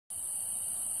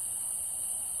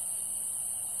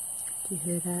You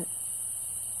hear that?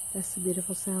 That's the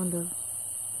beautiful sound of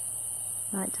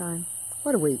nighttime.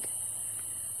 What a week.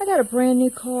 I got a brand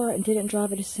new car and didn't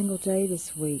drive it a single day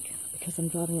this week because I'm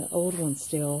driving an old one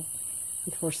still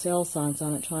with for sale signs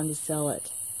on it, trying to sell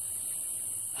it.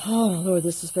 Oh, Lord,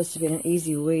 this was supposed to be an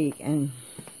easy week, and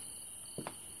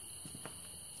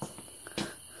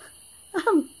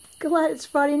I'm glad it's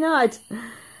Friday night.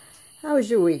 How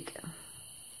was your week?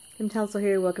 Townsel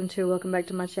here. Welcome back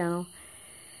to my channel.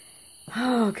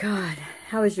 Oh, God.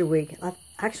 How was your week?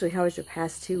 Actually, how was your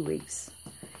past 2 weeks?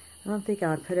 I don't think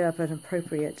I put up an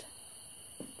appropriate...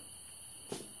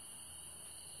 There's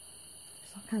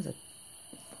all kinds of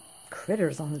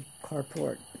critters on the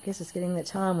carport. I guess it's getting that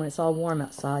time when it's all warm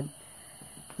outside.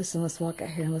 Listen, let's walk out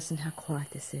here and listen to how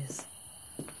quiet this is.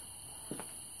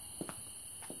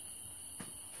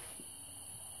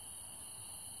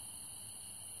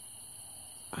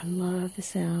 I love the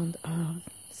sound of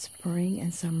spring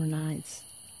and summer nights.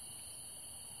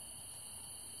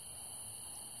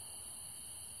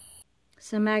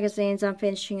 Some magazines I'm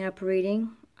finishing up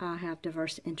reading. I have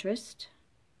diverse interest.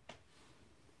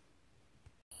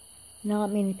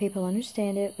 Not many people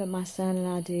understand it, but my son and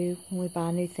I do. When we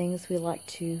buy new things, we like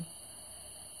to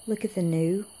look at the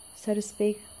new, so to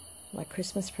speak, like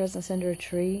Christmas presents under a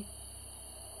tree.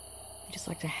 We just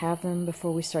like to have them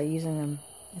before we start using them.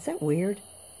 Is that weird?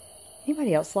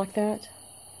 Anybody else like that?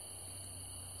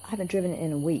 I haven't driven it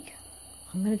in a week.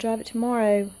 I'm going to drive it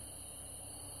tomorrow.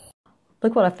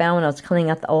 Look what I found when I was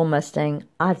cleaning out the old Mustang.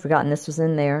 I had forgotten this was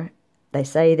in there. They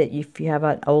say that if you have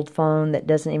an old phone that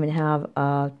doesn't even have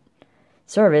a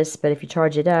service, but if you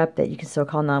charge it up, that you can still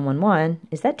call 911.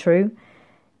 Is that true?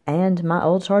 And my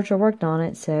old charger worked on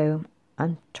it, so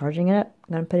I'm charging it up.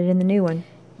 I'm going to put it in the new one.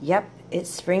 Yep, it's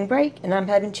spring break, and I'm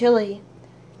having chili.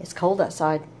 It's cold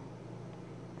outside.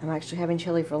 I'm actually having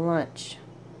chili for lunch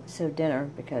instead of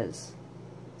dinner because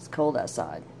it's cold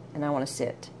outside and I want to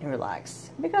sit and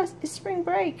relax because it's spring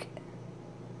break.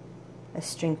 A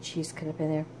string cheese cut up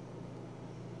in there.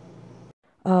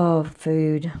 Oh,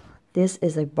 food. This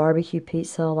is a barbecue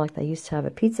pizza like they used to have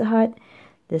at Pizza Hut.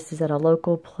 This is at a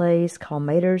local place called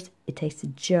Mater's. It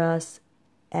tasted just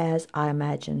as I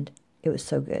imagined. It was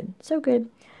so good. So good.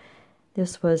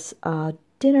 This was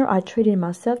dinner I treated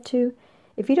myself to.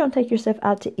 If you don't take yourself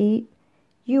out to eat,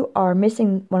 you are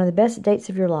missing one of the best dates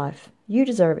of your life. You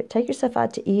deserve it. Take yourself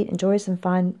out to eat, enjoy some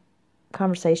fine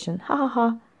conversation, ha ha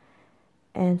ha,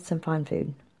 and some fine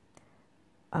food.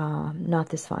 Not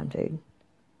this fine food.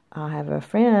 I have a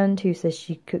friend who says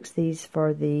she cooks these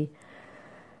for the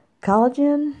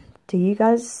collagen. Do you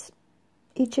guys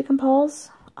eat chicken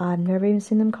paws? I've never even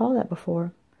seen them call that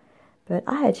before. But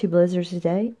I had 2 blizzards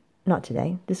today. Not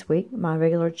today, this week, my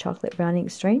regular chocolate brownie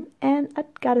extreme, and I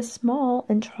got a small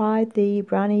and tried the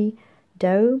brownie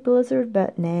dough blizzard,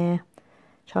 but nah,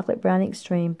 chocolate brownie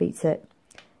extreme beats it.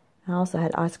 I also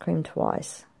had ice cream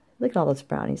twice. Look at all those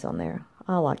brownies on there.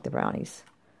 I like the brownies.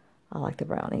 I like the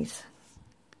brownies.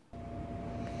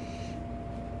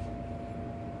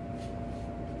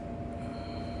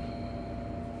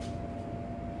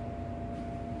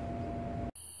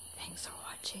 Thanks for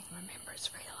watching. Remember, it's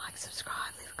free to like,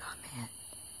 subscribe, leave a comment.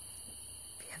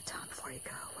 If you have time before you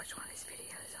go, watch one of these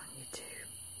videos on YouTube.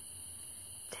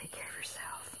 Take care of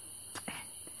yourself. And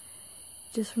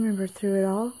just remember, through it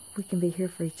all, we can be here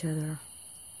for each other.